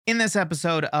In this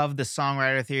episode of the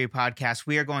Songwriter Theory podcast,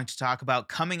 we are going to talk about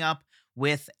coming up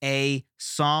with a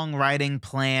songwriting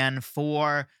plan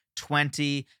for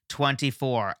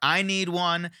 2024. I need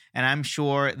one, and I'm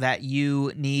sure that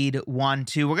you need one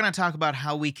too. We're going to talk about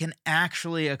how we can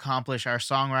actually accomplish our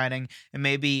songwriting and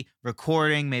maybe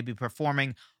recording, maybe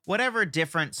performing, whatever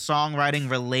different songwriting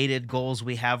related goals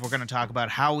we have. We're going to talk about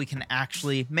how we can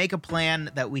actually make a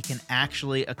plan that we can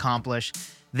actually accomplish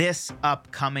this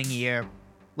upcoming year.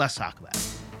 Let's talk about it.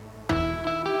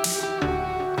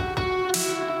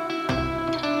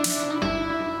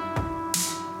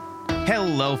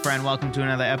 Hello, friend. Welcome to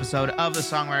another episode of the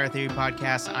Songwriter Theory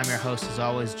podcast. I'm your host, as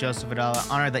always, Joseph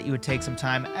Vidala. Honored that you would take some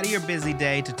time out of your busy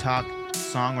day to talk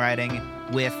songwriting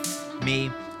with me.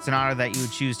 It's an honor that you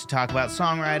would choose to talk about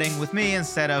songwriting with me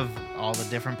instead of all the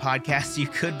different podcasts you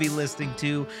could be listening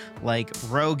to, like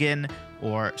Rogan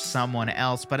or someone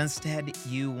else. But instead,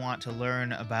 you want to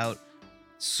learn about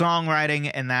songwriting,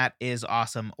 and that is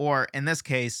awesome. Or in this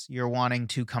case, you're wanting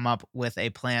to come up with a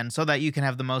plan so that you can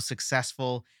have the most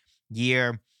successful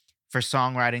year for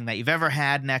songwriting that you've ever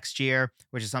had next year,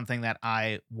 which is something that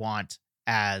I want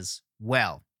as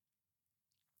well.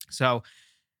 So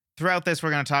throughout this, we're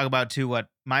going to talk about too what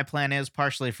my plan is,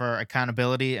 partially for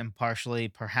accountability and partially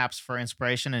perhaps for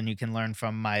inspiration, and you can learn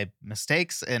from my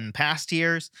mistakes in past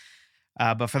years.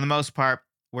 But for the most part,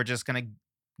 we're just going to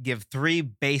give three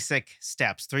basic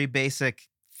steps, three basic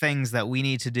things that we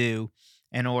need to do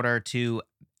in order to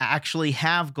actually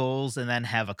have goals and then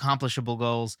have accomplishable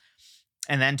goals,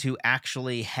 and then to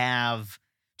actually be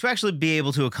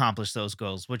able to accomplish those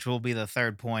goals, which will be the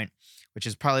third point, which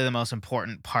is probably the most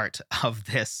important part of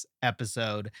this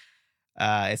episode.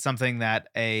 It's something that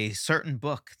a certain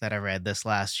book that I read this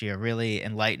last year really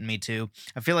enlightened me to.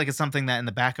 I feel like it's something that in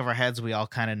the back of our heads we all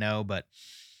kind of know, but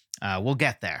we'll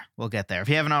get there. We'll get there. If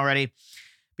you haven't already,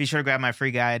 be sure to grab my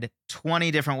free guide, 20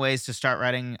 different ways to start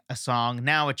writing a song.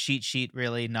 Now a cheat sheet,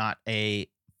 really, not a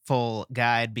full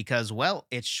guide because, well,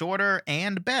 it's shorter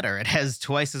and better. It has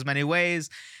twice as many ways,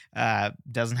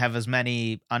 doesn't have as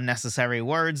many unnecessary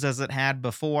words as it had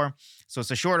before. So it's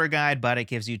a shorter guide, but it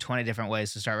gives you 20 different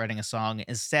ways to start writing a song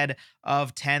instead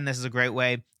of 10. This is a great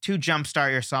way to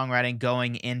jumpstart your songwriting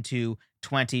going into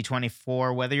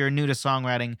 2024, whether you're new to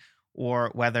songwriting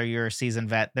or whether you're a seasoned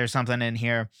vet. There's something in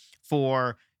here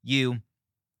for you.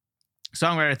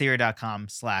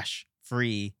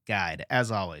 Songwritertheory.com/free guide,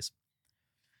 as always.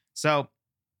 So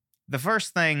the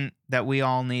first thing that we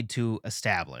all need to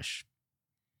establish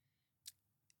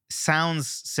sounds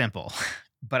simple,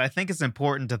 but I think it's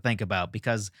important to think about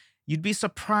because you'd be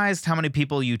surprised how many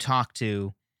people you talk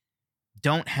to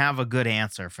don't have a good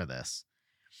answer for this.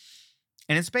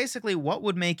 And it's basically what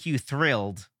would make you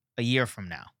thrilled a year from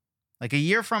now. Like a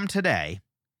year from today,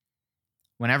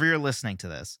 whenever you're listening to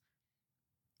this,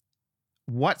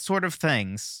 what sort of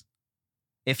things,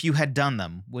 if you had done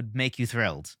them, would make you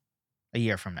thrilled a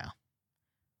year from now?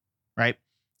 Right?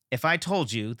 If I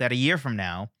told you that a year from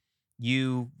now,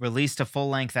 you released a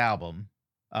full-length album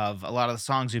of a lot of the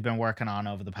songs you've been working on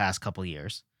over the past couple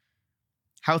years,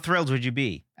 how thrilled would you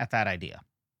be at that idea?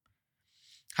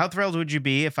 How thrilled would you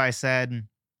be if I said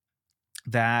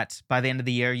that by the end of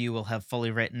the year, you will have fully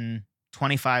written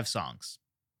 25 songs?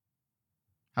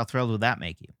 How thrilled would that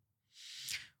make you?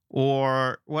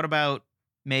 Or what about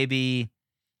maybe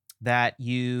that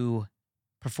you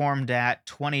performed at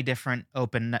 20 different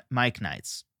open mic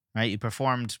nights, right? You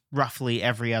performed roughly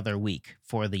every other week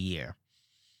for the year.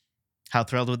 How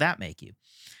thrilled would that make you?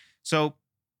 So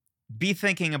be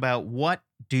thinking about, what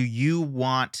do you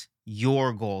want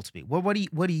your goal to be? What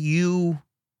do you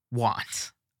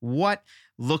want? What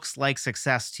looks like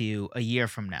success to you a year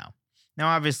from now? Now,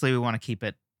 obviously, we want to keep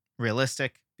it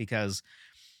realistic because,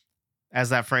 as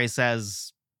that phrase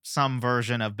says, some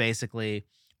version of basically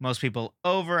most people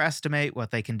overestimate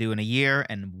what they can do in a year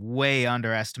and way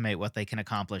underestimate what they can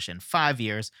accomplish in 5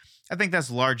 years. I think that's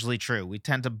largely true. We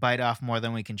tend to bite off more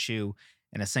than we can chew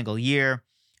in a single year,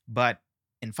 but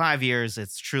in 5 years,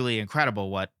 it's truly incredible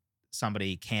what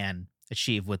somebody can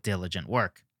achieve with diligent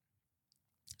work.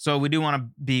 So we do want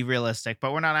to be realistic,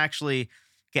 but we're not actually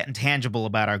getting tangible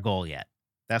about our goal yet.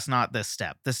 That's not this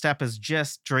step. This step is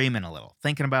just dreaming a little,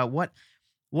 thinking about what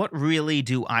really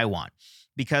do I want?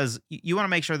 Because you want to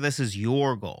make sure this is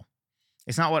your goal.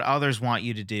 It's not what others want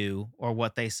you to do or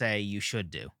what they say you should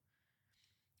do,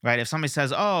 right? If somebody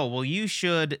says, oh, well, you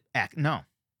should act. No.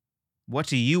 What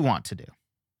do you want to do?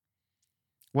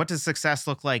 What does success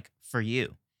look like for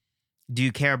you? Do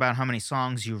you care about how many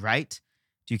songs you write?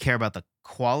 Do you care about the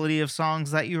quality of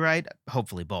songs that you write?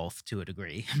 Hopefully both to a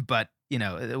degree. But,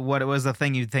 what was the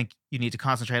thing you think you need to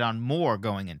concentrate on more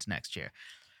going into next year?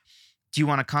 Do you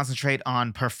want to concentrate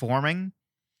on performing?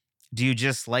 Do you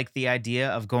just like the idea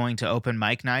of going to open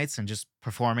mic nights and just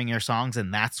performing your songs,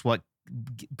 and that's what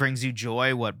brings you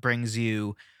joy, what brings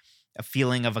you a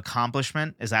feeling of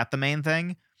accomplishment? Is that the main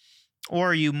thing?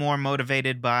 Or are you more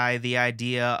motivated by the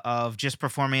idea of just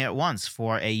performing it once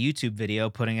for a YouTube video,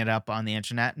 putting it up on the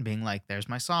internet and being like, there's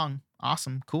my song.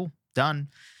 Awesome. Cool. Done.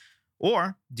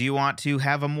 Or do you want to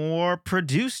have a more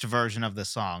produced version of the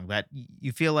song that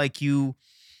you feel like you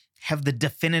have the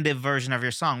definitive version of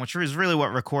your song, which is really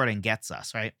what recording gets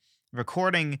us, right?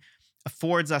 Recording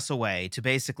affords us a way to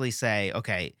basically say,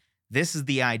 okay, this is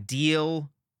the ideal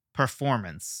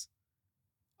performance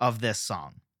of this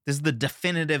song. This is the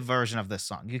definitive version of this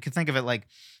song. You can think of it like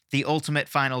the ultimate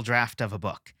final draft of a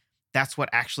book. That's what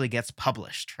actually gets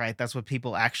published, right? That's what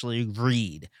people actually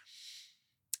read.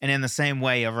 And in the same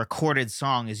way, a recorded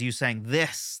song is you saying,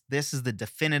 this is the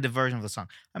definitive version of the song.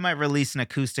 I might release an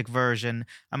acoustic version.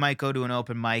 I might go to an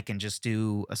open mic and just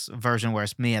do a version where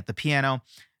it's me at the piano.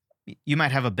 You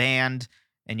might have a band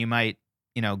and you might,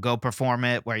 go perform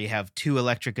it where you have two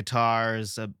electric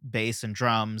guitars, a bass and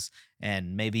drums,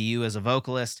 and maybe you as a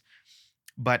vocalist.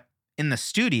 But in the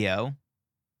studio,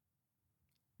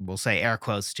 we'll say air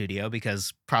quotes studio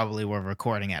because probably we're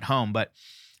recording at home, but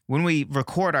when we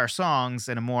record our songs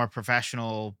in a more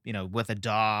professional, with a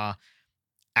DAW,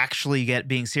 actually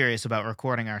being serious about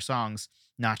recording our songs,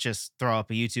 not just throw up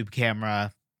a YouTube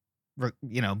camera,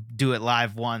 do it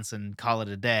live once and call it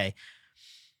a day.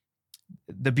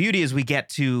 The beauty is we get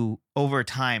to, over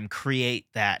time, create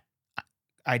that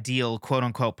ideal quote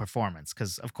unquote performance.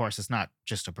 Because, of course, it's not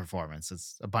just a performance,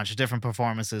 it's a bunch of different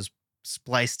performances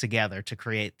spliced together to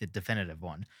create the definitive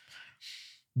one.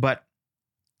 But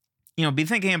be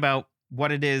thinking about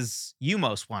what it is you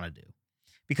most want to do.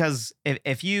 Because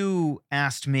if you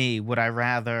asked me, would I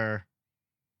rather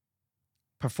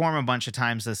perform a bunch of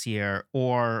times this year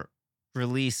or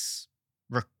release,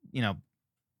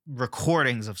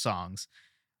 recordings of songs,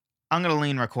 I'm going to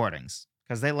lean recordings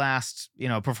because they last,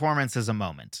 performance is a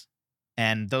moment.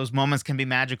 And those moments can be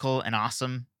magical and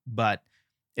awesome, but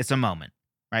it's a moment,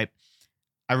 right?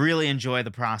 I really enjoy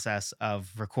the process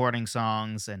of recording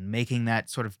songs and making that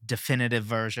sort of definitive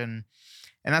version.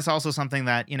 And that's also something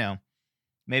that,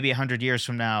 maybe 100 years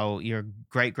from now, your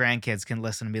great grandkids can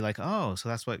listen and be like, oh, so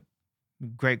that's what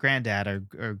great granddad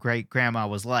or great grandma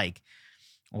was like.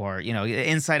 Or,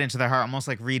 insight into their heart, almost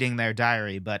like reading their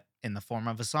diary, but in the form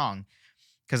of a song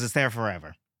because it's there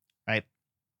forever, right?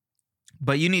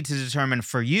 But you need to determine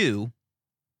for you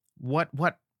what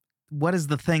is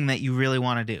the thing that you really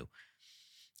want to do.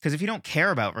 Because if you don't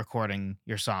care about recording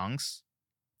your songs,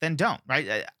 then don't,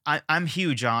 right? I'm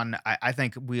huge on, I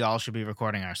think we all should be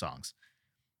recording our songs.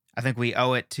 I think we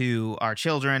owe it to our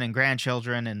children and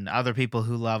grandchildren and other people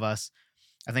who love us.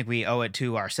 I think we owe it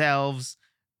to ourselves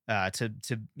to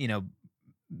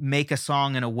make a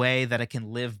song in a way that it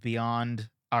can live beyond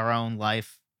our own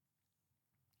life,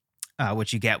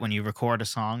 which you get when you record a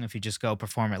song. If you just go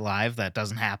perform it live, that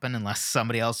doesn't happen unless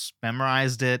somebody else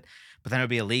memorized it. But then it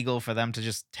would be illegal for them to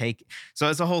just take. So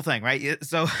it's a whole thing, right?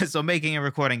 So making a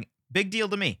recording, big deal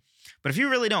to me. But if you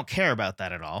really don't care about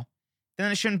that at all,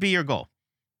 then it shouldn't be your goal,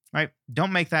 right?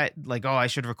 Don't make that like, oh, I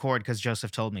should record because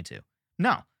Joseph told me to.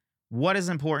 No. What is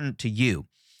important to you?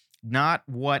 Not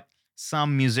what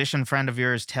some musician friend of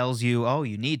yours tells you, oh,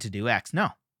 you need to do X. No.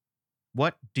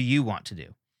 What do you want to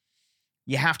do?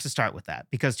 You have to start with that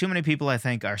because too many people, I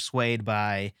think, are swayed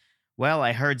by, well,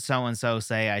 I heard so-and-so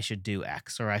say I should do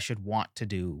X or I should want to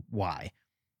do Y.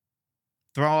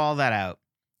 Throw all that out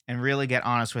and really get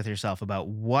honest with yourself about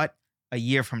what a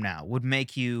year from now would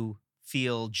make you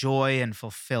feel joy and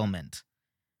fulfillment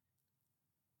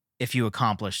if you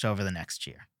accomplished over the next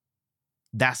year.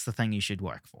 That's the thing you should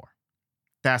work for.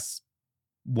 That's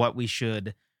what we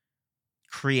should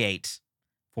create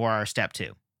for our step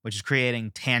 2, which is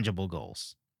creating tangible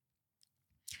goals.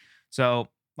 So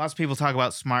lots of people talk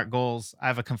about SMART goals. I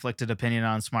have a conflicted opinion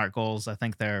on SMART goals. I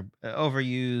think they're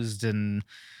overused and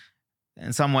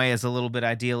in some way it's a little bit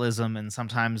idealism. And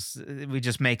sometimes we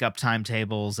just make up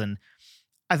timetables and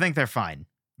I think they're fine,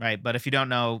 right? But if you don't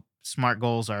know, SMART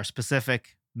goals are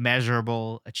specific,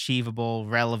 measurable, achievable,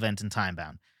 relevant, and time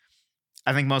bound.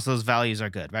 I think most of those values are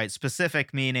good, right?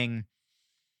 Specific meaning,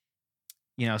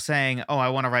 saying, oh, I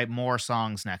want to write more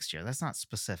songs next year. That's not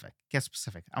specific. Get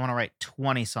specific. I want to write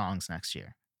 20 songs next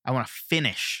year. I want to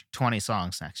finish 20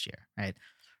 songs next year, right?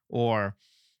 Or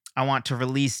I want to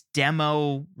release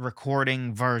demo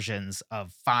recording versions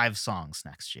of 5 songs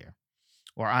next year.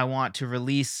 Or I want to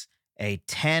release a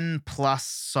 10 plus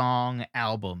song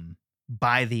album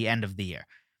by the end of the year.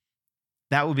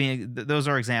 That would be, those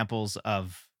are examples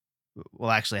of,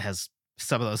 well, actually it has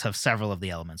some of those have several of the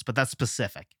elements, but that's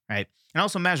specific, right? And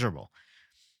also measurable.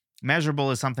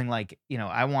 Measurable is something like,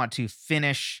 I want to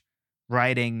finish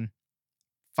writing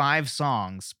 5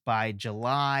 songs by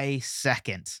July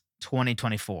 2nd,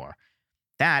 2024.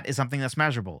 That is something that's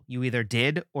measurable. You either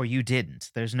did or you didn't.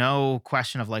 There's no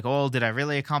question of like, oh, did I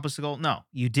really accomplish the goal? No,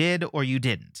 you did or you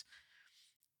didn't.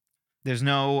 There's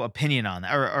no opinion on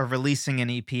that, or releasing an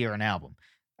EP or an album.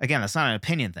 Again, that's not an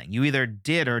opinion thing. You either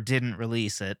did or didn't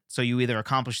release it. So you either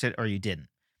accomplished it or you didn't.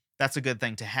 That's a good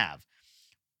thing to have.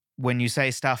 When you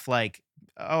say stuff like,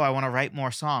 oh, I want to write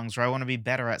more songs or I want to be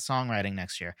better at songwriting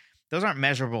next year, those aren't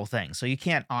measurable things. So you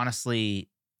can't honestly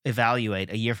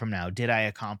evaluate a year from now, did I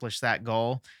accomplish that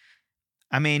goal?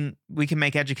 I mean, we can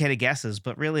make educated guesses,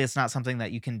 but really it's not something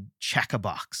that you can check a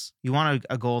box. You want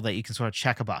a goal that you can sort of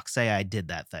check a box, say I did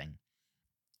that thing.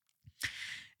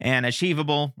 And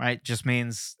achievable, right, just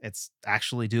means it's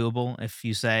actually doable. If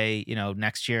you say,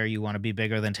 next year you want to be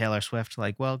bigger than Taylor Swift,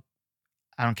 like, well,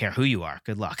 I don't care who you are.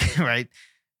 Good luck, right?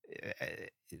 Uh,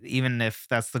 Even if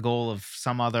that's the goal of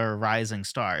some other rising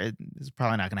star, it's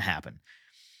probably not going to happen.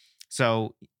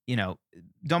 So,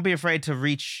 don't be afraid to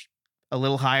reach a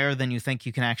little higher than you think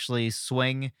you can actually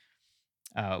swing,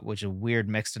 which is a weird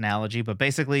mixed analogy, but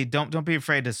basically don't be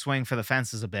afraid to swing for the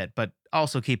fences a bit, but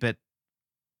also keep it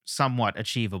somewhat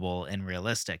achievable and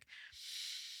realistic.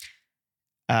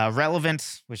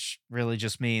 Relevant, which really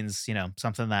just means,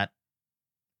 something that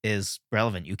is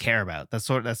relevant, you care about. That's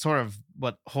sort of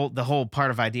what the whole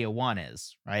part of idea 1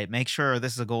 is, right? Make sure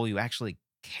this is a goal you actually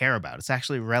care about. It's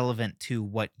actually relevant to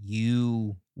what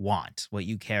you want, what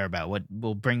you care about, what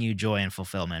will bring you joy and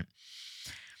fulfillment.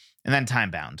 And then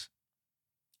time bound.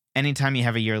 Anytime you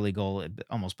have a yearly goal,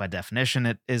 almost by definition,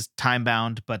 it is time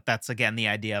bound. But that's again the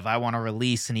idea of I want to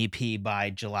release an EP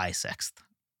by July 6th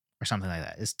or something like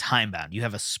that. It's time bound. You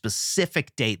have a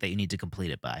specific date that you need to complete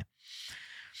it by.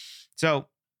 So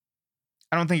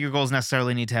I don't think your goals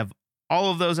necessarily need to have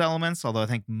all of those elements, although I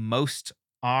think most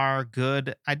are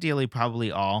good. Ideally,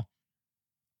 probably all.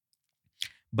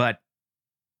 But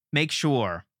make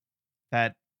sure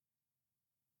that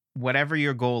whatever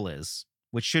your goal is,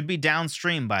 which should be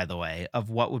downstream, by the way, of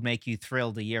what would make you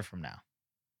thrilled a year from now.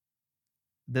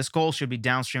 This goal should be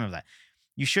downstream of that.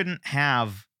 You shouldn't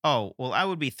have, oh, well, I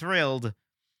would be thrilled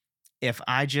if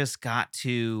I just got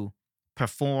to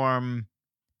perform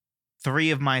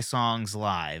 3 of my songs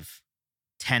live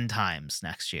 10 times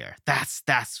next year. That's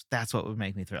what would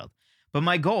make me thrilled. But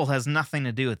my goal has nothing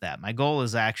to do with that. My goal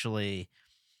is actually,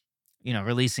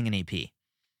 releasing an EP.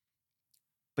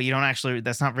 But you don't actually,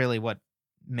 that's not really what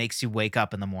makes you wake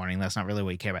up in the morning. That's not really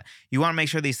what you care about. You want to make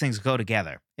sure these things go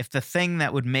together. If the thing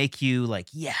that would make you like,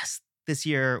 yes, this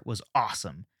year was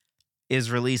awesome, is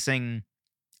releasing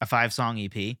a 5-song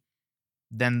EP,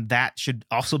 then that should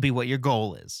also be what your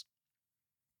goal is.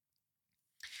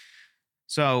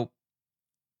 So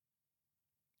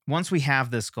once we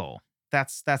have this goal,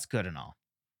 that's good and all.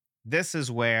 This is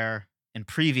where in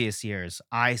previous years,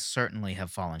 I certainly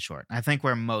have fallen short. I think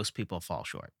where most people fall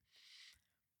short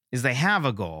is they have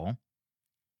a goal,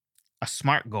 a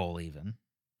smart goal even,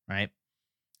 right?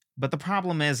 But the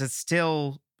problem is it's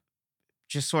still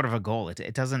just sort of a goal.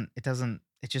 It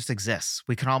just exists.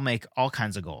 We can all make all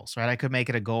kinds of goals, right? I could make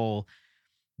it a goal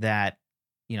that,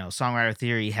 Songwriter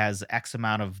Theory has X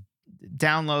amount of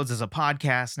downloads as a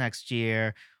podcast next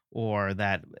year, or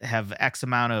that have X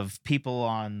amount of people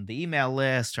on the email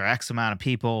list, or X amount of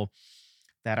people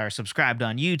that are subscribed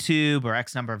on YouTube, or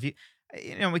X number of views.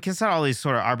 We can set all these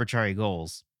sort of arbitrary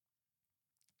goals.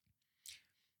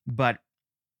 But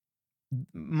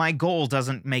my goal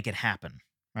doesn't make it happen,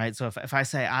 right? So if I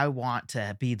say I want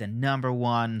to be the number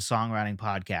 1 songwriting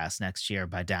podcast next year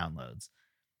by downloads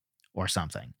or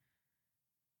something,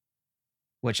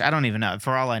 which I don't even know.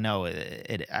 For all I know,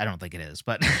 I don't think it is,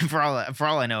 but for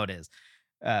all I know, it is.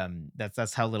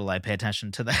 That's how little I pay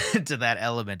attention to that to that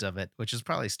element of it, which is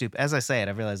probably stupid. As I say it,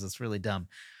 I realize it's really dumb.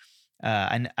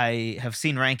 And I have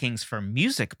seen rankings for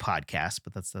music podcasts,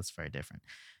 but that's very different.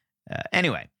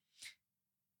 Anyway,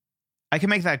 I can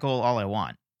make that goal all I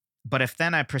want, but if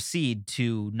then I proceed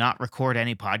to not record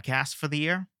any podcasts for the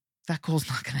year, that goal's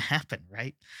not going to happen,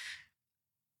 right?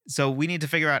 So we need to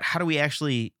figure out how do we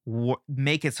actually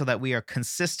make it so that we are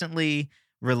consistently,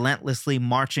 relentlessly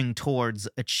marching towards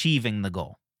achieving the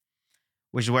goal,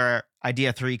 which is where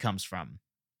idea 3 comes from,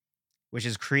 which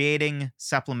is creating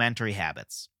supplementary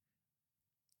habits.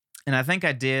 And I think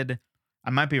I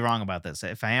might be wrong about this.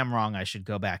 If I am wrong, I should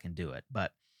go back and do it.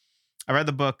 But I read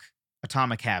the book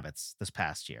Atomic Habits this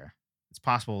past year. It's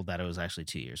possible that it was actually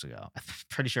 2 years ago. I'm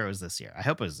pretty sure it was this year. I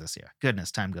hope it was this year.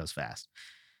 Goodness, time goes fast.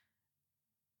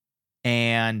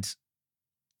 And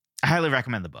I highly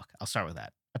recommend the book. I'll start with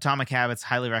that. Atomic Habits,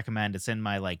 highly recommend. It's in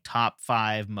my like top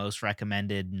 5 most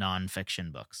recommended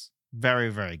nonfiction books. Very,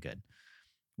 very good.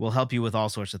 Will help you with all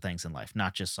sorts of things in life,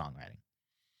 not just songwriting.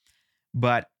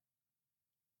 But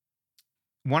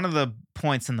one of the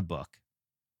points in the book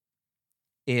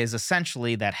is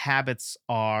essentially that habits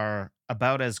are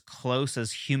about as close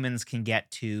as humans can get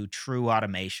to true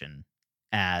automation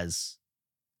as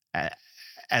a-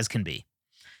 as can be.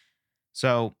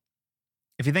 So,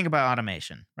 if you think about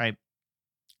automation, right?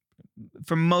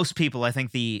 For most people, I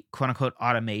think the quote unquote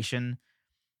automation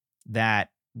that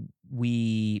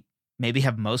we maybe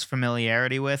have most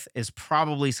familiarity with is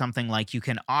probably something like you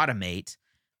can automate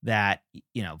that,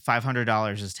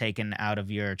 $500 is taken out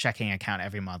of your checking account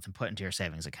every month and put into your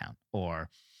savings account. Or,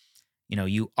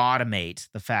 you automate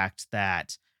the fact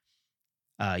that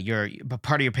your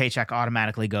part of your paycheck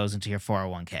automatically goes into your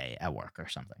 401k at work or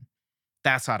something.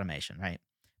 That's automation, right?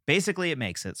 Basically, it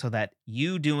makes it so that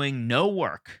you doing no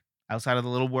work outside of the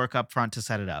little work up front to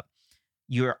set it up,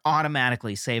 you're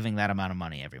automatically saving that amount of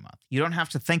money every month. You don't have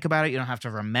to think about it. You don't have to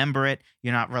remember it.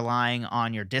 You're not relying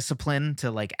on your discipline to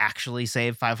like actually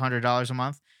save $500 a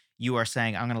month. You are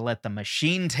saying, I'm going to let the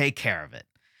machine take care of it.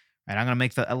 Right? I'm going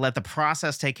to let the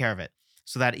process take care of it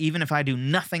so that even if I do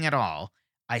nothing at all,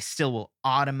 I still will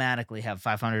automatically have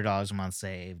 $500 a month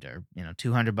saved, or,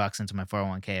 $200 into my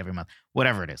 401k every month,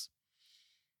 whatever it is.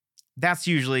 That's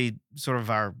usually sort of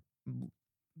our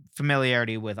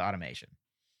familiarity with automation.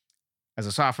 As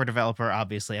a software developer,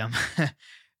 obviously,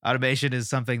 automation is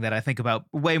something that I think about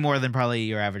way more than probably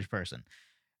your average person.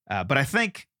 But I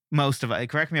think most of us,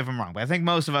 correct me if I'm wrong, but I think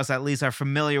most of us at least are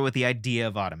familiar with the idea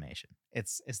of automation.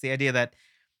 It's the idea that,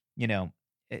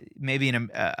 maybe in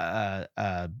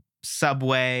a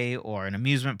subway or an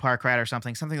amusement park ride or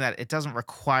something that it doesn't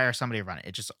require somebody to run it.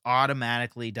 It just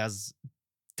automatically does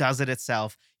it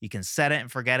itself. You can set it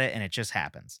and forget it, and it just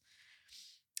happens.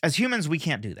 As humans, we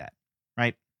can't do that,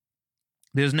 right?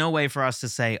 There's no way for us to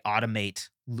say automate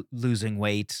losing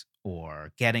weight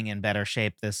or getting in better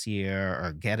shape this year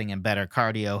or getting in better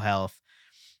cardio health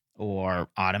or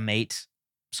automate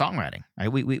songwriting, right?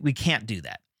 We can't do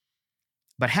that.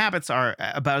 But habits are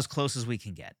about as close as we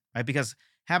can get, right? Because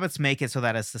habits make it so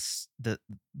that it's the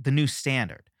new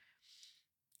standard.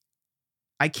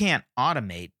 I can't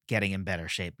automate getting in better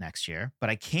shape next year, but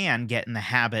I can get in the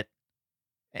habit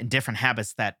and different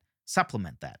habits that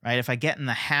supplement that, right? If I get in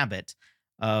the habit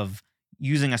of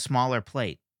using a smaller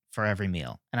plate for every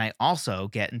meal, and I also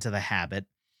get into the habit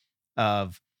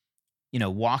of,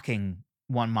 walking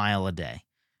 1 mile a day,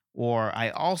 or I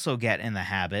also get in the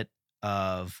habit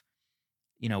of,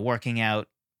 working out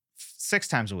 6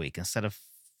 times a week instead of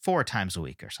 4 times a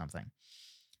week or something.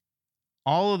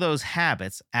 All of those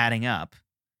habits adding up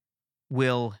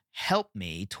will help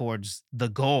me towards the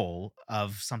goal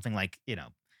of something like, I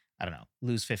don't know,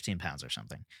 lose 15 pounds or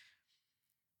something.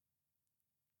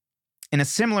 In a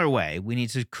similar way, we need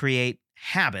to create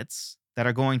habits that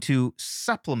are going to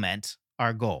supplement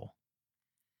our goal.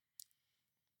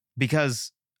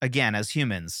 Because, again, as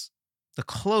humans, the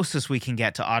closest we can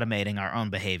get to automating our own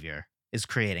behavior is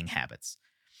creating habits.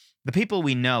 The people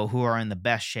we know who are in the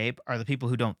best shape are the people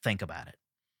who don't think about it,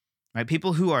 right?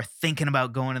 People who are thinking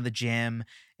about going to the gym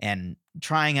and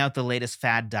trying out the latest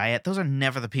fad diet, those are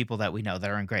never the people that we know that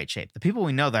are in great shape. The people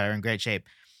we know that are in great shape,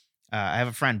 I have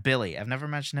a friend, Billy. I've never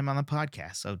mentioned him on the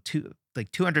podcast. So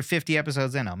 250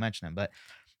 episodes in, I'll mention him. But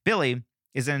Billy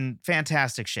is in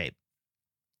fantastic shape.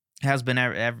 Has been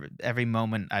every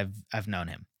moment I've known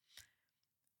him.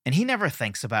 And he never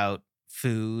thinks about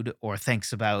food or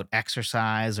thinks about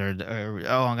exercise or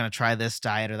oh, I'm going to try this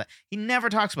diet or that. He never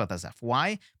talks about that stuff.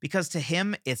 Why? Because to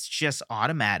him, it's just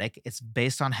automatic. It's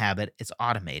based on habit. It's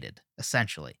automated,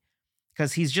 essentially.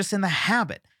 Because he's just in the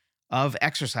habit of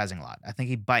exercising a lot. I think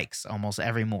he bikes almost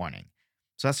every morning.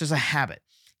 So that's just a habit.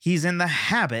 He's in the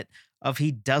habit of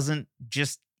he doesn't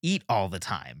just eat all the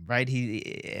time, right?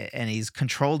 He's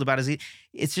controlled about his eat.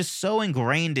 It's just so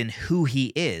ingrained in who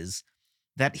he is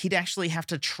that he'd actually have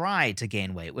to try to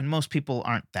gain weight when most people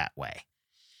aren't that way.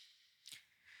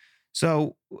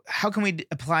 So how can we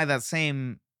apply that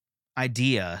same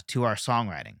idea to our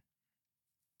songwriting,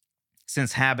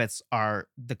 since habits are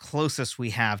the closest we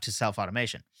have to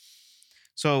self-automation?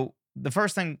 So the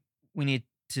first thing we need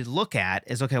to look at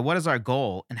is, okay, what is our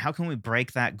goal and how can we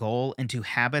break that goal into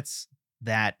habits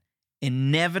that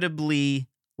inevitably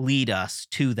lead us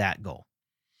to that goal?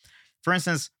 For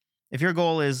instance, if your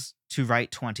goal is to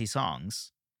write 20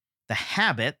 songs, the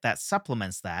habit that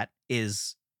supplements that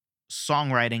is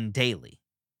songwriting daily,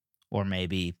 or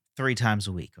maybe 3 times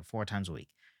a week or 4 times a week.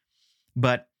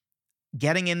 But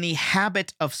getting in the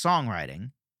habit of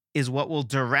songwriting is what will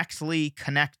directly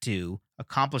connect to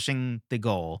accomplishing the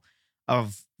goal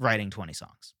of writing 20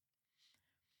 songs.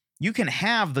 You can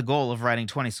have the goal of writing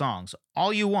 20 songs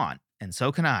all you want, and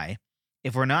so can I.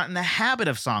 If we're not in the habit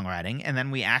of songwriting and then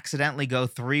we accidentally go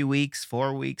 3 weeks,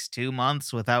 4 weeks, 2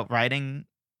 months without writing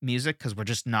music because we're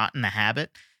just not in the habit,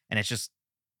 and it's just,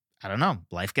 I don't know,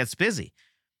 life gets busy.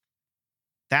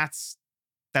 That's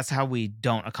how we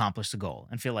don't accomplish the goal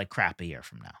and feel like crap a year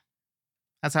from now.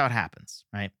 That's how it happens,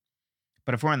 right?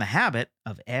 But if we're in the habit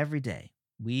of every day,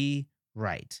 we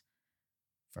write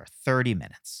for 30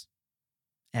 minutes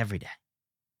every day,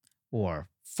 or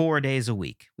 4 days a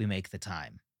week, we make the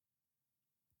time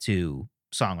to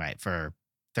songwrite for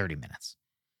 30 minutes.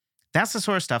 That's the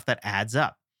sort of stuff that adds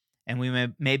up. And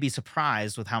we may be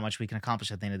surprised with how much we can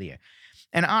accomplish at the end of the year.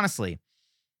 And honestly,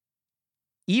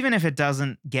 even if it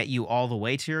doesn't get you all the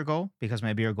way to your goal, because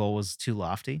maybe your goal was too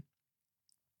lofty,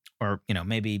 or,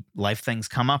 maybe life things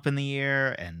come up in the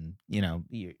year and,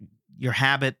 your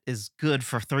habit is good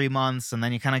for 3 months and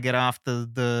then you kind of get off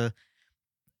the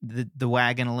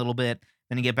wagon a little bit,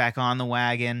 then you get back on the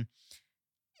wagon.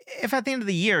 If at the end of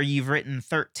the year you've written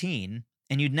 13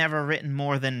 and you'd never written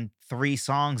more than 3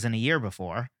 songs in a year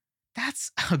before,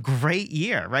 that's a great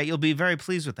year, right? You'll be very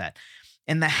pleased with that.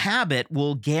 And the habit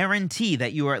will guarantee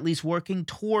that you are at least working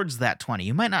towards that 20.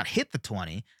 You might not hit the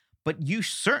 20, but you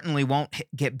certainly won't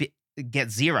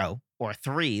get 0 or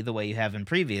 3 the way you have in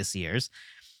previous years,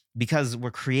 because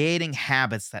we're creating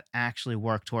habits that actually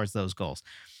work towards those goals.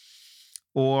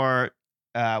 Or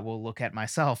we'll look at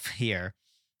myself here.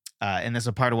 And this is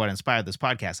a part of what inspired this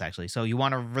podcast, actually. So you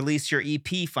want to release your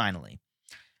EP finally.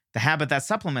 The habit that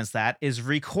supplements that is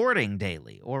recording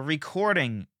daily or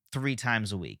recording 3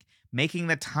 times a week, making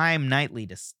the time nightly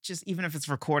to just, even if it's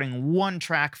recording 1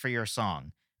 track for your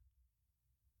song,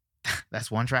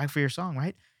 that's 1 track for your song,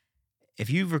 right? If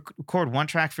you record 1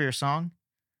 track for your song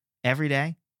every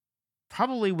day,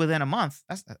 probably within a month,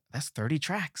 that's 30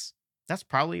 tracks. That's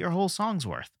probably your whole song's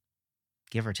worth,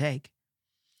 give or take.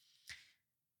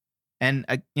 And,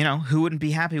 who wouldn't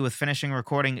be happy with finishing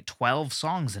recording 12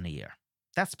 songs in a year?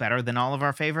 That's better than all of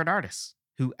our favorite artists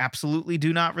who absolutely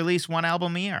do not release 1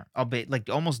 album a year. Like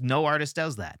almost no artist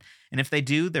does that. And if they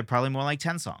do, they're probably more like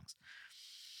 10 songs.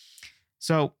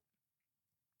 So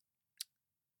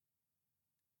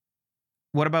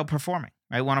what about performing,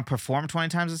 right? Want to perform 20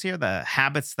 times this year? The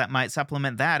habits that might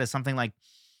supplement that is something like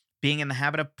being in the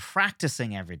habit of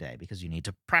practicing every day, because you need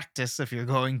to practice if you're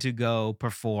going to go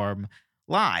perform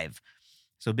live.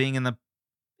 So being in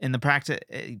the practice,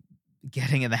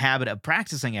 getting in the habit of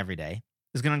practicing every day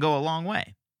is going to go a long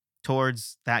way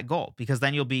towards that goal, because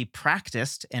then you'll be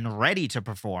practiced and ready to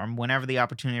perform whenever the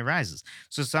opportunity arises.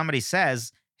 So somebody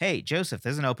says, "Hey, Joseph,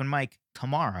 there's an open mic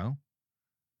tomorrow."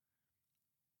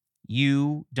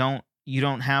 You don't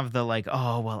have the like,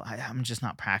 "Oh, well, I'm just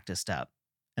not practiced up,"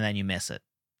 and then you miss it.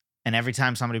 And every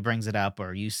time somebody brings it up,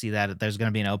 or you see that there's going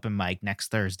to be an open mic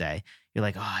next Thursday, you're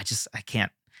like, "Oh, I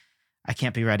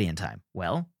can't be ready in time."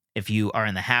 Well, if you are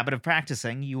in the habit of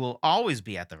practicing, you will always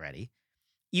be at the ready,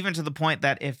 even to the point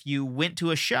that if you went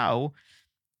to a show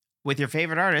with your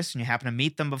favorite artist and you happen to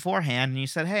meet them beforehand and you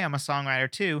said, "Hey, I'm a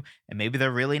songwriter too," and maybe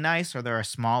they're really nice or they're a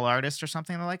small artist or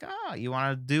something, they're like, "Oh, you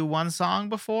want to do 1 song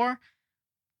before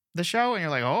the show?" And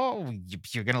you're like, "Oh,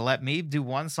 you're going to let me do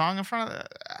 1 song in front of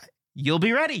you'll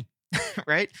be ready."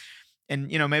 Right? And,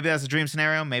 maybe that's a dream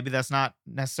scenario. Maybe that's not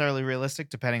necessarily realistic,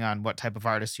 depending on what type of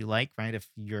artist you like, right? If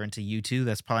you're into U2,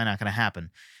 that's probably not going to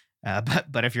happen.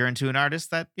 But if you're into an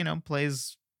artist that,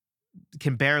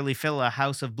 can barely fill a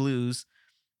house of blues,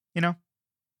 you know,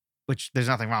 which there's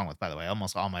nothing wrong with, by the way.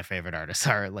 Almost all my favorite artists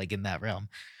are like in that realm.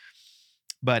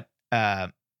 But,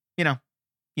 you know,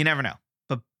 you never know.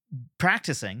 But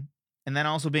practicing and then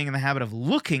also being in the habit of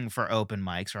looking for open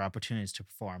mics or opportunities to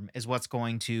perform is what's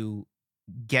going to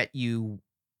get you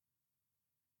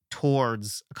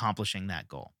towards accomplishing that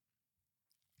goal.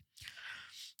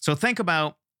 So think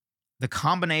about the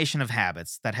combination of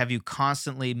habits that have you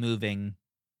constantly moving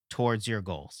towards your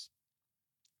goals.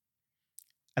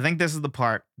 I think this is the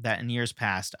part that in years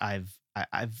past I've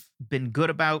been good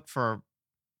about for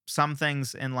some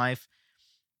things in life,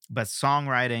 but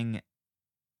songwriting,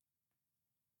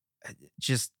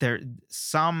 just there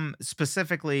some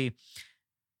specifically,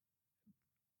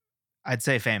 I'd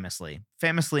say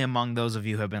famously among those of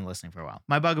you who have been listening for a while,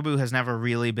 my bugaboo has never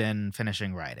really been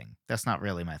finishing writing. That's not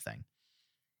really my thing.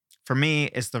 For me,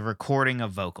 it's the recording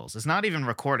of vocals. It's not even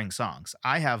recording songs.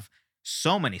 I have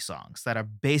so many songs that are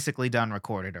basically done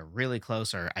recorded or really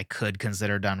close, or I could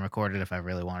consider done recorded if I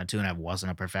really wanted to and I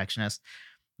wasn't a perfectionist,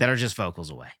 that are just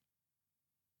vocals away.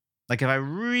 Like if I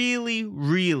really,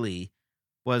 really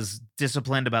was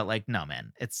disciplined about like, no,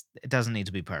 man, it doesn't need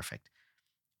to be perfect.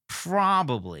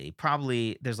 Probably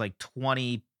there's like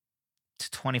 20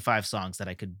 to 25 songs that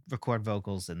I could record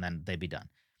vocals and then they'd be done.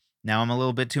 Now I'm a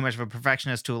little bit too much of a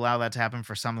perfectionist to allow that to happen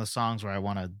for some of the songs where I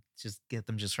want to just get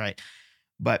them just right.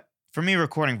 But for me,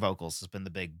 recording vocals has been the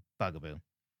big bugaboo.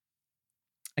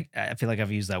 I feel like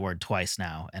I've used that word twice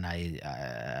now, and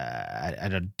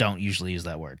I don't usually use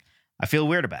that word. I feel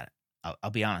weird about it. I'll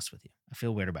be honest with you. I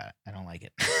feel weird about it. I don't like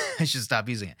it. I should stop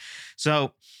using it.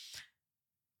 So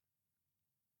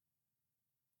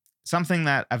something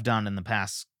that I've done in the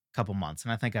past couple months,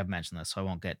 and I think I've mentioned this, so I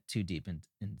won't get too deep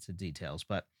into details,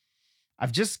 but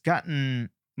I've just gotten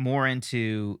more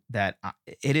into that.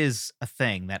 It is a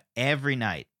thing that every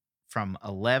night from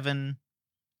 11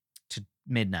 to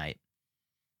midnight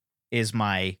is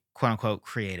my quote unquote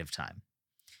creative time.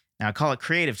 Now, I call it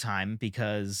creative time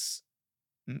because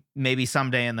maybe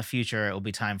someday in the future it will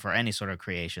be time for any sort of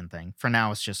creation thing. For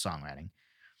now, it's just songwriting.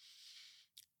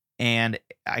 And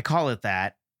I call it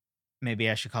that. Maybe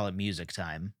I should call it music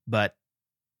time. But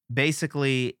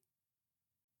basically,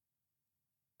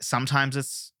 sometimes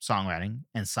it's songwriting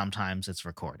and sometimes it's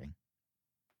recording.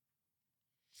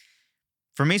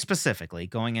 For me specifically,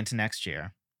 going into next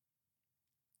year,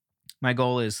 my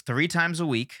goal is 3 times a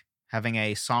week having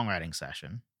a songwriting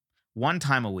session, 1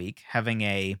 time a week having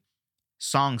a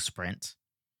song sprint,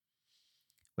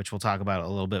 which we'll talk about a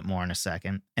little bit more in a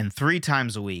second, and 3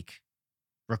 times a week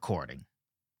recording.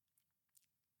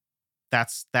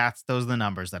 That's those are the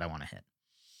numbers that I want to hit.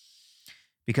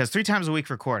 Because 3 times a week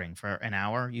recording for an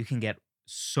hour, you can get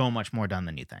so much more done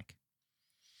than you think.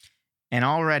 And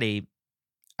already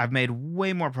I've made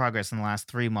way more progress in the last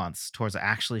 3 months towards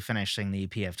actually finishing the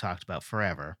EP I've talked about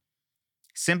forever.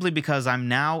 Simply because I'm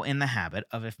now in the habit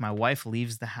of, if my wife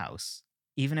leaves the house,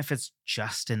 even if it's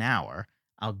just an hour,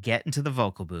 I'll get into the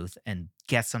vocal booth and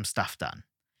get some stuff done.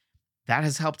 That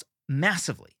has helped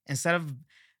massively. Instead of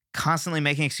constantly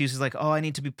making excuses like, oh, I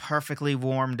need to be perfectly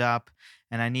warmed up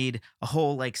and I need a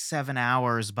whole like 7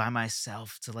 hours by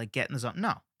myself to like get in the zone.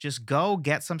 No, just go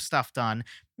get some stuff done.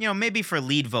 Maybe for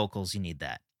lead vocals, you need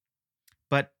that.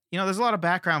 But, there's a lot of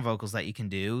background vocals that you can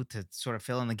do to sort of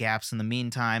fill in the gaps in the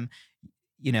meantime.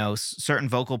 Certain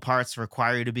vocal parts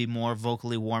require you to be more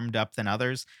vocally warmed up than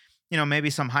others. Maybe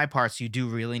some high parts you do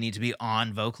really need to be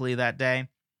on vocally that day.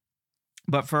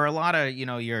 But for a lot of,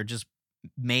 your just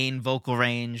main vocal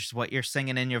range, what you're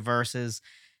singing in your verses,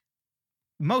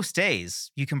 most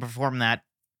days you can perform that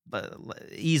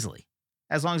easily.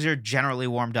 As long as you're generally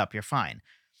warmed up, you're fine.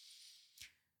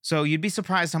 So you'd be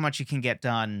surprised how much you can get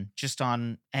done just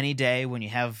on any day when you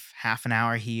have half an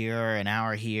hour here, an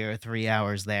hour here, 3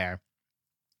 hours there.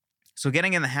 So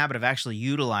getting in the habit of actually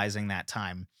utilizing that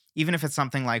time, even if it's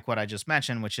something like what I just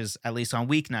mentioned, which is at least on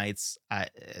weeknights,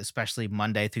 especially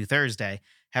Monday through Thursday,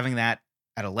 having that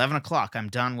at 11 o'clock, I'm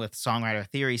done with songwriter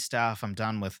theory stuff. I'm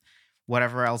done with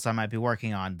whatever else I might be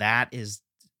working on. That is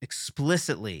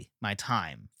explicitly my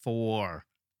time for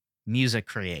music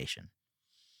creation.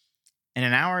 In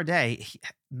an hour a day,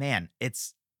 man,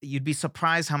 you'd be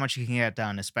surprised how much you can get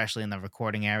done, especially in the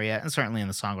recording area and certainly in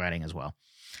the songwriting as well.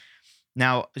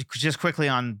 Now, just quickly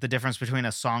on the difference between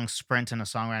a song sprint and a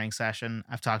songwriting session.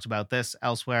 I've talked about this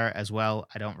elsewhere as well.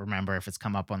 I don't remember if it's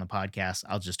come up on the podcast.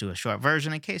 I'll just do a short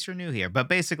version in case you're new here. But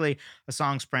basically, a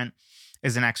song sprint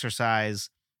is an exercise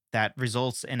that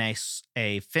results in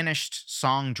a finished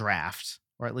song draft,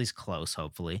 or at least close,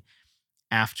 hopefully,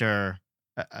 after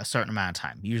a certain amount of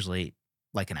time, usually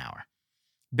like an hour.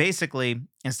 Basically,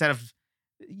 instead of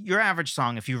your average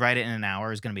song, if you write it in an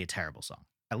hour, is going to be a terrible song.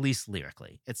 At least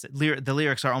lyrically. The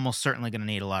lyrics are almost certainly going to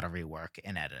need a lot of rework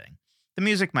and editing. The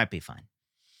music might be fine.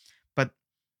 But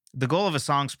the goal of a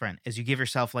song sprint is you give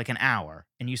yourself like an hour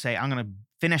and you say, I'm going to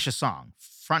finish a song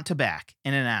front to back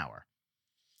in an hour.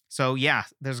 So yeah,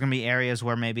 there's going to be areas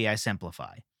where maybe I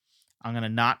simplify. I'm going to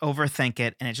not overthink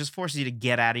it, and it just forces you to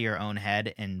get out of your own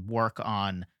head and work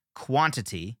on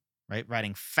quantity, right?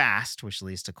 Writing fast, which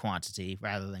leads to quantity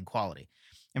rather than quality.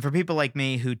 And for people like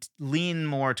me who lean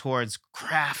more towards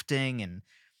crafting and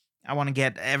I want to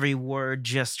get every word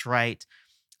just right,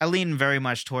 I lean very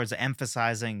much towards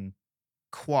emphasizing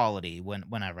quality when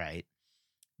I write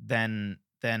than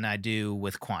I do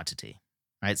with quantity.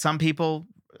 Right? Some people,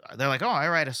 they're like, "Oh, I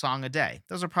write a song a day."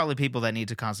 Those are probably people that need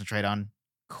to concentrate on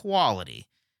quality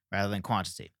rather than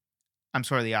quantity. I'm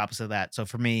sort of the opposite of that. So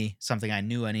for me, something I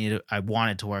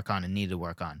wanted to work on and needed to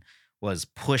work on was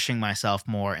pushing myself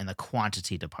more in the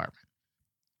quantity department.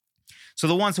 So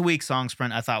the once a week song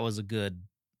sprint I thought was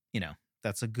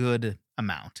that's a good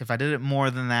amount. If I did it more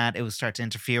than that, it would start to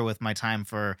interfere with my time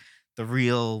for the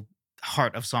real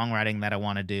heart of songwriting that I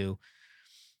want to do.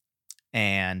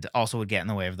 and also would get in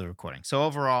the way of the recording. So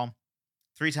overall,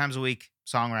 3 times a week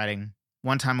songwriting,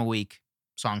 1 time a week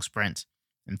song sprint,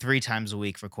 and 3 times a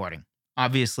week recording.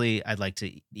 Obviously, I'd like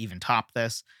to even top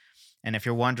this. And if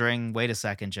you're wondering, wait a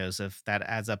second, Joseph, that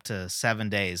adds up to 7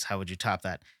 days. How would you top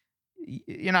that?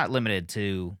 You're not limited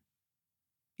to,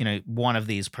 one of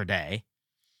these per day,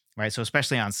 right? So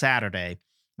especially on Saturday,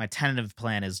 my tentative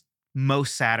plan is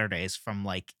most Saturdays from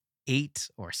like 8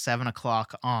 or 7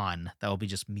 o'clock on, that will be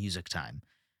just music time,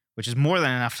 which is more than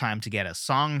enough time to get a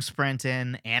song sprint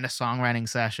in and a songwriting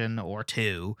session or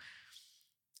two,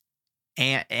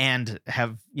 and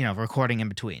have recording in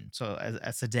between. So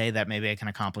that's a day that maybe I can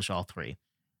accomplish all three.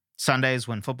 Sundays,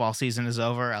 when football season is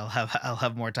over, I'll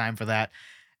have more time for that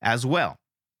as well.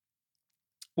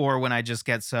 Or when I just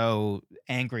get so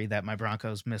angry that my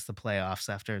Broncos missed the playoffs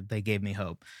after they gave me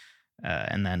hope,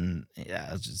 and then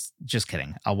I was just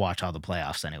kidding. I'll watch all the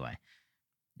playoffs anyway.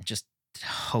 I just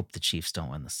hope the Chiefs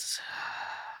don't win this.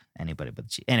 Anybody but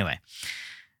the Chiefs. Anyway,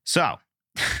 so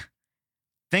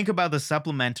think about the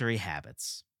supplementary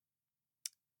habits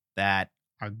that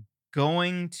are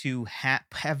going to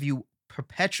have you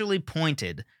perpetually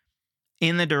pointed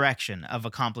in the direction of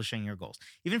accomplishing your goals.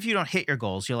 Even if you don't hit your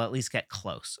goals, you'll at least get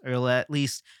close, or you'll at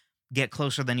least get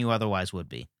closer than you otherwise would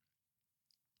be.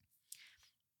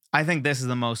 I think this is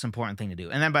the most important thing to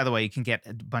do. And then, by the way, you can get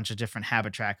a bunch of different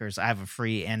habit trackers. I have a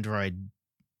free Android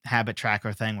habit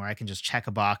tracker thing where I can just check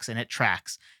a box and it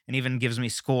tracks and even gives me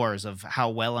scores of how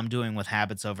well I'm doing with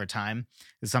habits over time.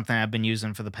 It's something I've been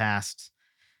using for the past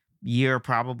year,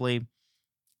 probably.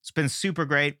 It's been super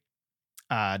great.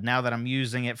 Now that I'm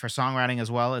using it for songwriting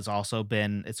as well, its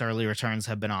early returns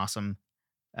have been awesome.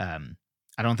 I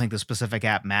don't think the specific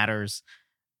app matters.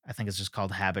 I think it's just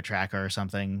called Habit Tracker or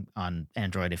something on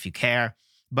Android if you care.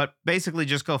 But basically,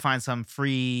 just go find some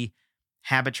free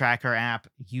habit tracker app.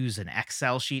 Use an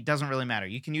Excel sheet. Doesn't really matter.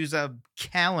 You can use a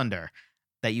calendar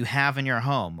that you have in your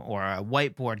home or a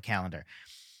whiteboard calendar.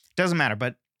 Doesn't matter.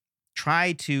 But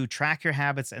try to track your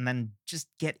habits and then just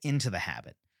get into the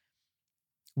habit.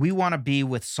 We want to be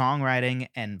with songwriting,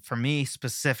 and for me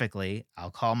specifically,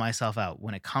 I'll call myself out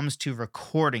when it comes to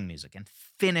recording music and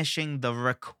finishing the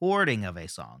recording of a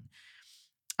song.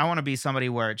 I want to be somebody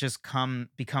where it just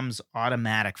becomes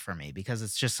automatic for me because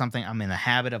it's just something I'm in the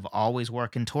habit of always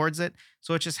working towards it.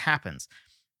 So it just happens.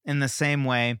 In the same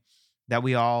way that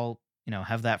we all,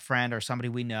 have that friend or somebody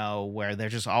we know where they're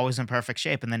just always in perfect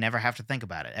shape and they never have to think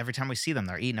about it. Every time we see them,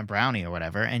 they're eating a brownie or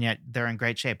whatever, and yet they're in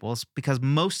great shape. Well, it's because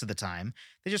most of the time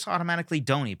they just automatically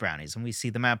don't eat brownies. And we see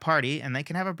them at a party and they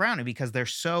can have a brownie because they're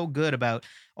so good about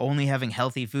only having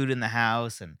healthy food in the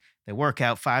house, and they work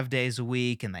out 5 days a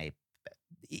week, and they're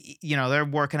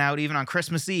working out even on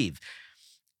Christmas Eve.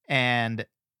 And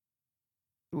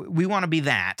we want to be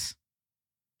that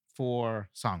for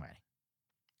songwriting.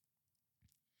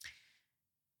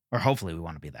 Or hopefully we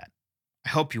want to be that. I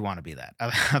hope you want to be that.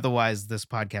 Otherwise, this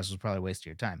podcast was probably a waste of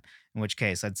your time. In which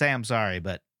case, I'd say I'm sorry,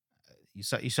 but you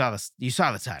saw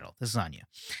the title. This is on you.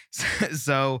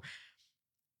 So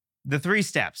the 3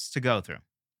 steps to go through.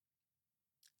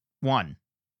 1,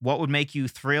 what would make you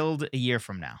thrilled a year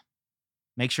from now?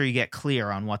 Make sure you get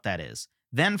clear on what that is.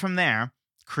 Then from there,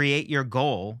 create your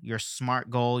goal, your SMART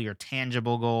goal, your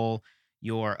tangible goal,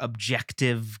 your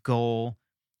objective goal,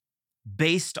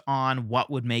 based on what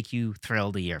would make you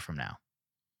thrilled a year from now.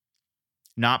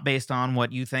 Not based on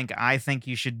what you think I think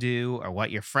you should do, or what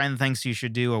your friend thinks you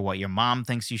should do, or what your mom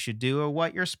thinks you should do, or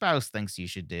what your spouse thinks you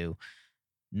should do.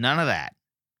 None of that.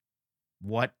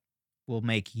 What will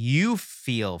make you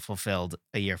feel fulfilled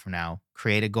a year from now?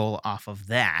 Create a goal off of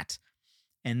that.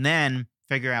 And then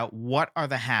figure out what are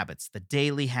the habits, the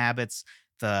daily habits,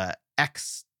 the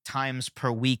X times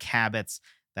per week habits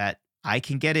that I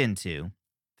can get into,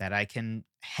 that I can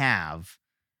have,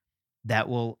 that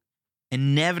will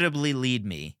inevitably lead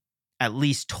me at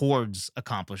least towards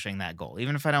accomplishing that goal.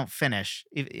 Even if I don't finish,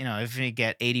 if you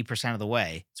get 80% of the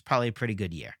way, it's probably a pretty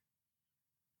good year,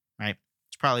 right?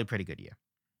 It's probably a pretty good year.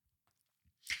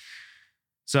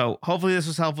 So hopefully this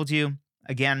was helpful to you.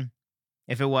 Again,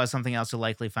 if it was something else you'll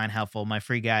likely find helpful, my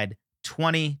free guide,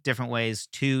 20 different ways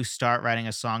to start writing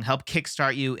a song, help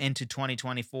kickstart you into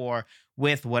 2024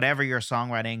 with whatever your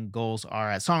songwriting goals are,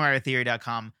 at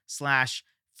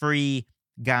songwritertheory.com/free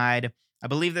guide. I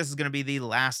believe this is going to be the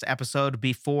last episode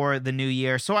before the new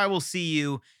year. So I will see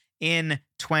you in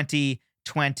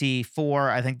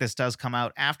 2024. I think this does come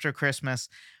out after Christmas,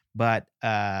 but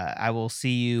I will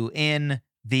see you in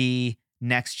the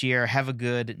next year. Have a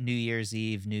good New Year's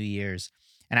Eve, New Year's,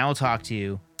 and I will talk to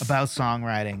you about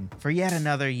songwriting for yet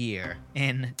another year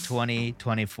in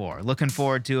 2024. Looking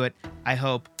forward to it. I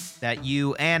hope that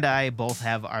you and I both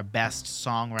have our best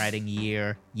songwriting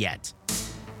year yet.